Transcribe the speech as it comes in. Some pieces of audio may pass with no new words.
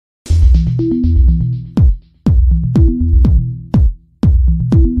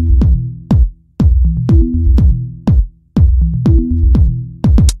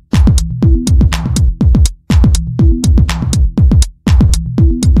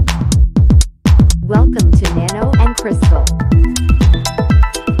Welcome to Nanoencrystal.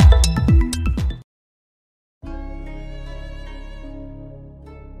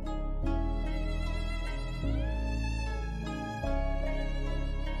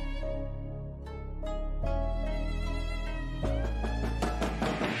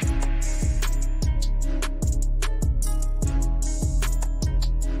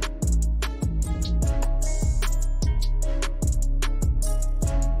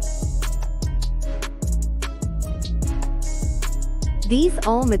 These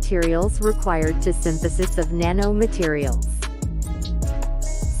all materials required to synthesis of nanomaterials.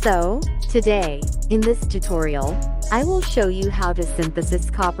 So, today, in this tutorial, I will show you how to synthesize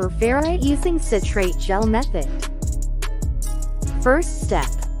copper ferrite using citrate-gel method. First step,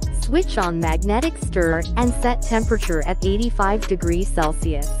 switch on magnetic stir and set temperature at 85 degrees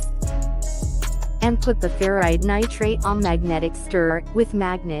Celsius. And put the ferrite nitrate on magnetic stir with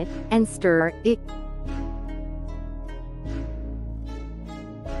magnet and stir it.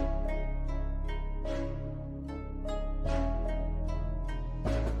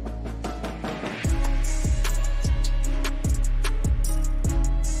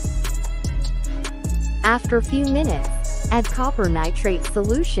 After a few minutes, add copper nitrate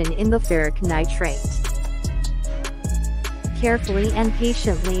solution in the ferric nitrate. Carefully and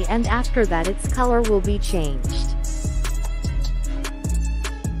patiently, and after that its color will be changed.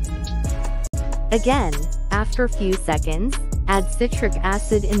 Again, after a few seconds, add citric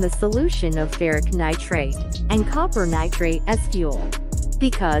acid in the solution of ferric nitrate, and copper nitrate as fuel,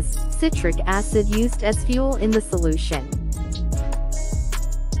 because citric acid used as fuel in the solution.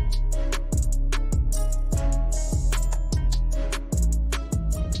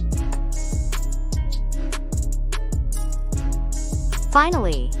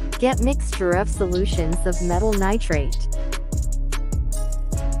 Finally, get mixture of solutions of metal nitrate.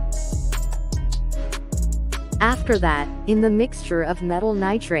 After that, in the mixture of metal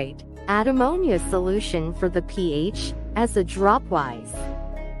nitrate, add ammonia solution for the pH, as a dropwise.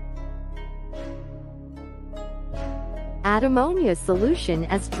 Add ammonia solution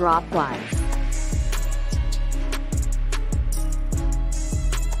as dropwise.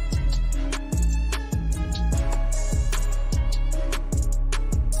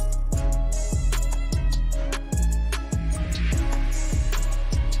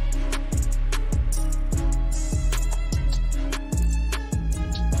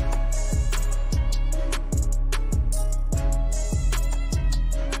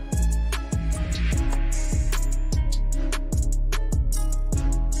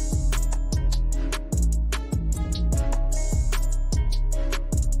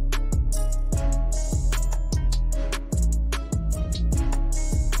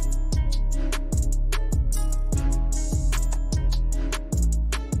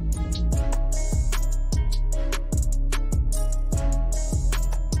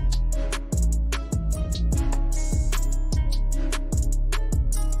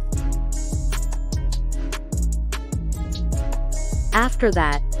 After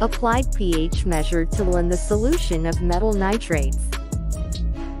that, applied pH measure to in the solution of metal nitrates.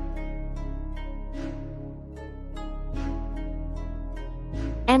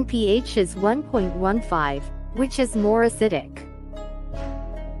 And pH is 1.15, which is more acidic.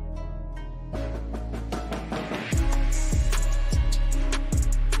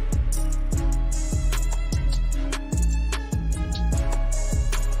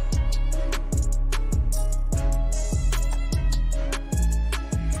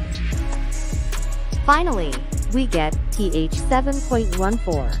 Finally, we get pH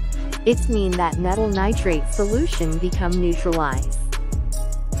 7.14. It means that metal nitrate solution become neutralized.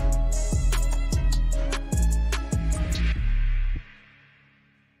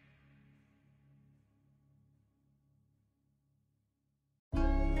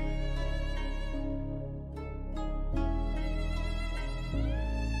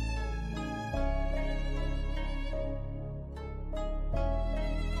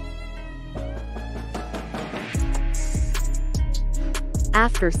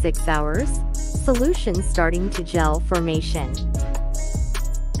 After 6 hours, solution starting to gel formation.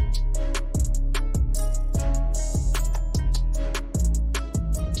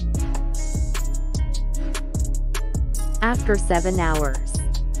 After 7 hours.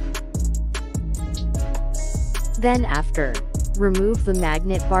 Then after, remove the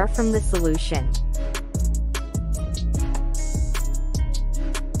magnet bar from the solution.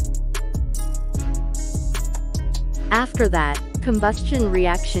 After that, combustion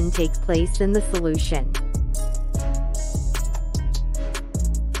reaction takes place in the solution.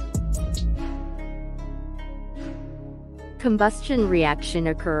 Combustion reaction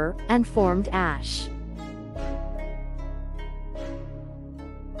occur, and formed ash.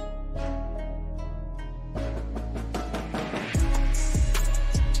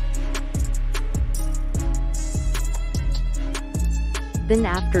 Then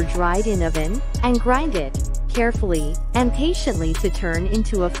after dried in oven, and grind it, carefully, and patiently to turn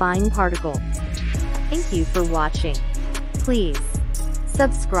into a fine particle. Thank you for watching. Please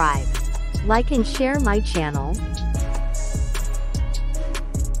subscribe, like and share my channel.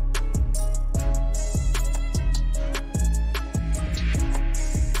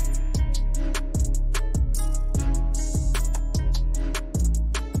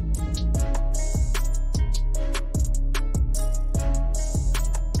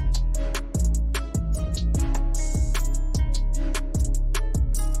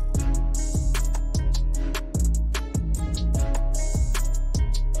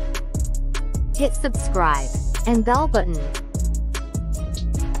 Hit subscribe and bell button.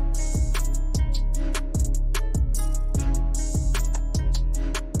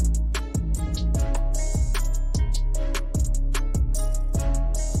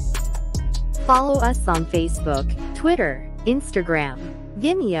 Follow us on Facebook, Twitter, Instagram,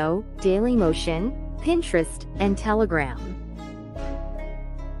 Vimeo, Dailymotion, Pinterest, and Telegram.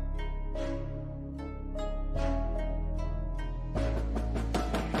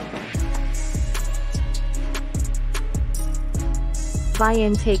 Bye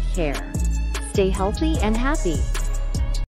and take care. Stay healthy and happy.